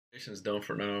Is done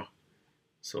for now.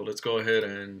 So let's go ahead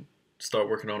and start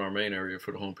working on our main area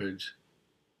for the homepage.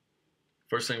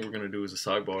 First thing we're going to do is a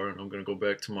sidebar, and I'm going to go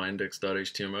back to my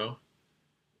index.html,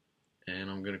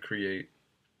 and I'm going to create,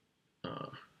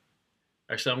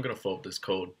 actually I'm going to fold this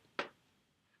code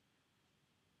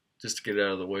just to get it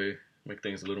out of the way, make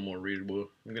things a little more readable.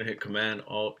 I'm going to hit Command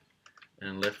Alt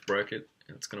and left bracket,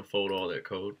 and it's going to fold all that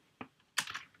code.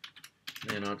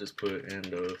 And I'll just put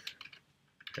end of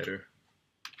header.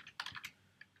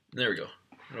 There we go.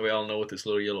 That way I'll know what this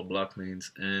little yellow block means,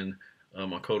 and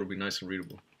my code will be nice and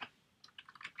readable.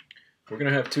 We're going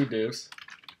to have two divs.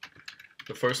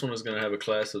 The first one is going to have a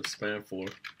class of span4.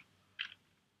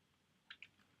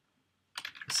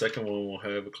 The second one will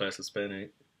have a class of span8.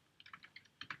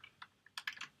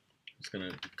 It's going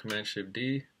to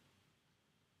Command-Shift-D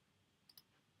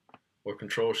or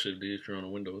Control-Shift-D if you're on a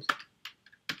Windows.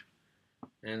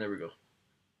 And there we go.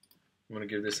 I'm going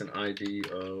to give this an ID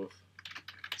of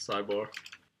sidebar.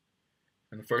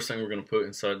 And the first thing we're going to put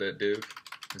inside that div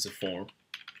is a form,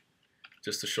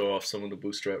 just to show off some of the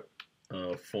Bootstrap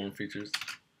form features.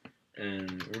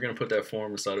 And we're going to put that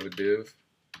form inside of a div,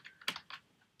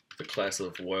 the class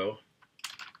of well.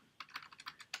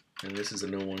 And this is a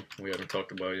new one we haven't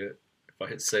talked about yet. If I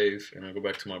hit save and I go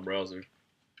back to my browser,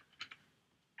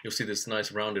 you'll see this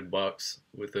nice rounded box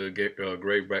with a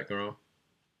gray background.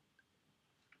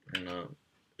 And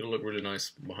it'll look really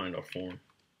nice behind our form.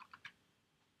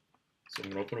 So I'm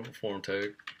going to open up a form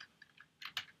tag.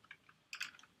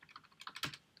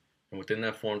 And within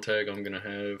that form tag, I'm going to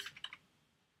have,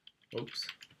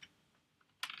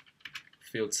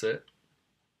 field set.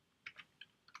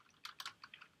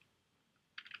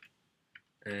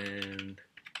 And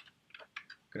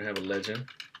I'm going to have a legend.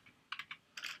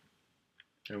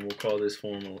 And we'll call this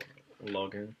form a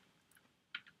login.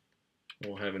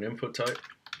 We'll have an input type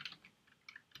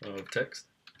of text.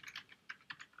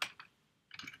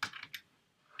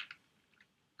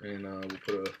 And we'll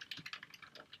put a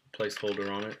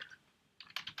placeholder on it,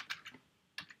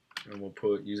 and we'll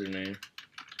put username.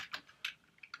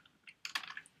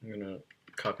 I'm going to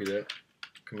copy that,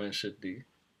 Command-Shift-D,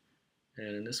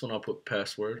 and in this one I'll put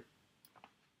password.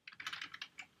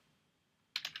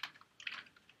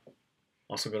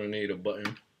 Also going to need a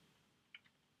button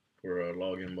for a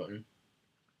login button.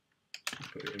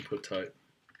 Put input type,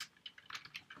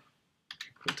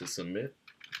 put to submit.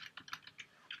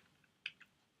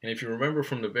 And if you remember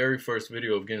from the very first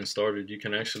video of getting started, you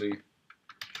can actually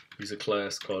use a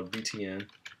class called btn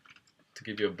to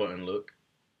give you a button look.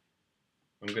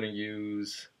 I'm going to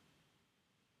use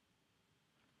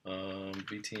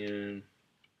btn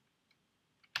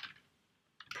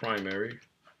primary,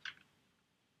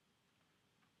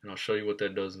 and I'll show you what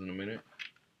that does in a minute.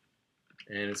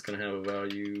 And it's going to have a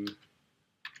value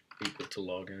equal to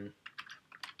login.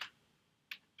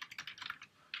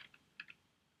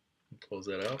 Close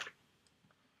that out.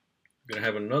 I'm going to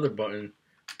have another button,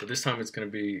 but this time it's going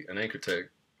to be an anchor tag,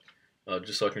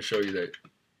 just so I can show you that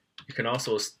you can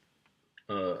also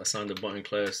assign the button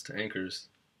class to anchors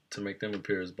to make them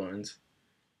appear as buttons.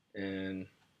 And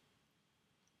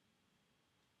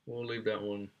we'll leave that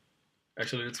one.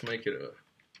 Actually, let's make it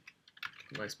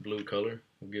a nice blue color.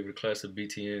 We'll give it a class of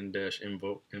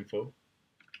btn-info.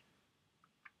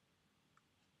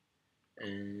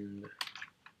 And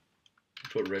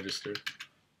put register.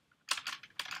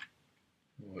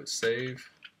 We'll hit save,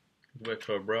 go back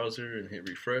to our browser and hit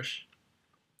refresh.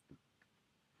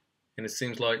 And it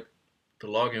seems like the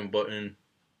login button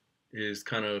is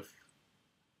kind of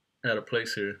out of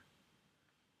place here.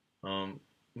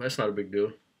 That's not a big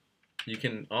deal. You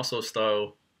can also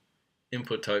style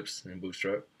input types in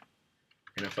Bootstrap.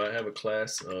 And if I have a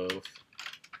class of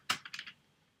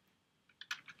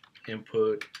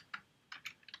input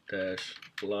dash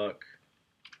block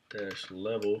dash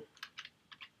level,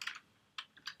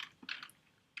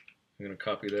 I'm going to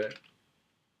copy that,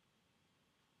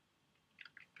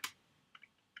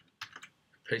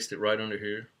 paste it right under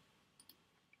here,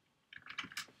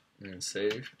 and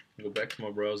save. Go back to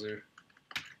my browser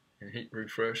and hit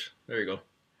refresh. There you go.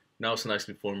 Now it's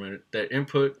nicely formatted. That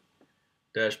input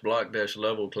dash block dash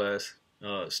level class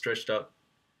stretched out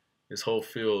this whole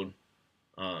field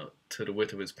to the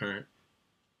width of its parent.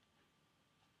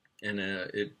 And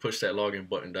it pushed that login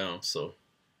button down, so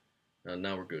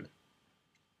now we're good.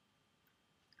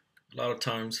 A lot of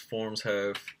times forms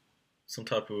have some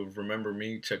type of remember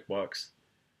me checkbox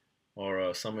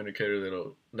or some indicator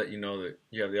that'll let you know that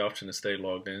you have the option to stay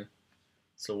logged in.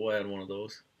 So we'll add one of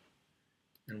those,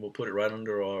 and we'll put it right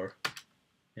under our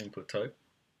input type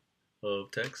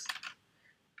of text.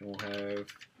 We'll have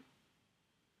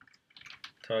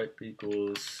type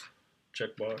equals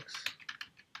checkbox.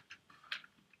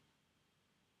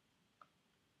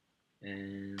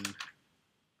 And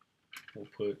we'll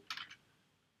put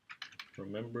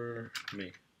remember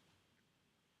me.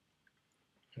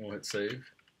 We'll hit save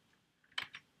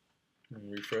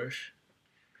and refresh.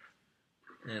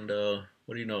 And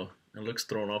what do you know? It looks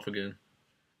thrown off again.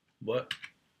 But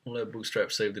we'll let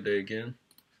Bootstrap save the day again.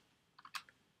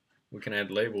 We can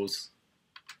add labels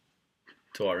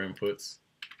to our inputs.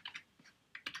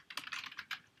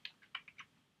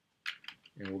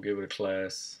 And we'll give it a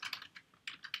class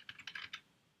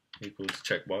equals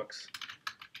checkbox.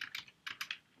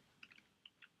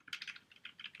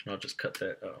 I'll just cut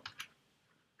that out.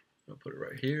 I'll put it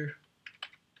right here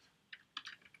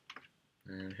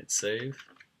and hit save.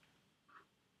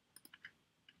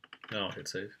 Now I'll hit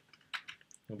save.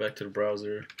 Go back to the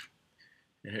browser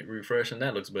and hit refresh, and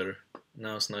that looks better.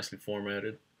 Now it's nicely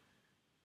formatted.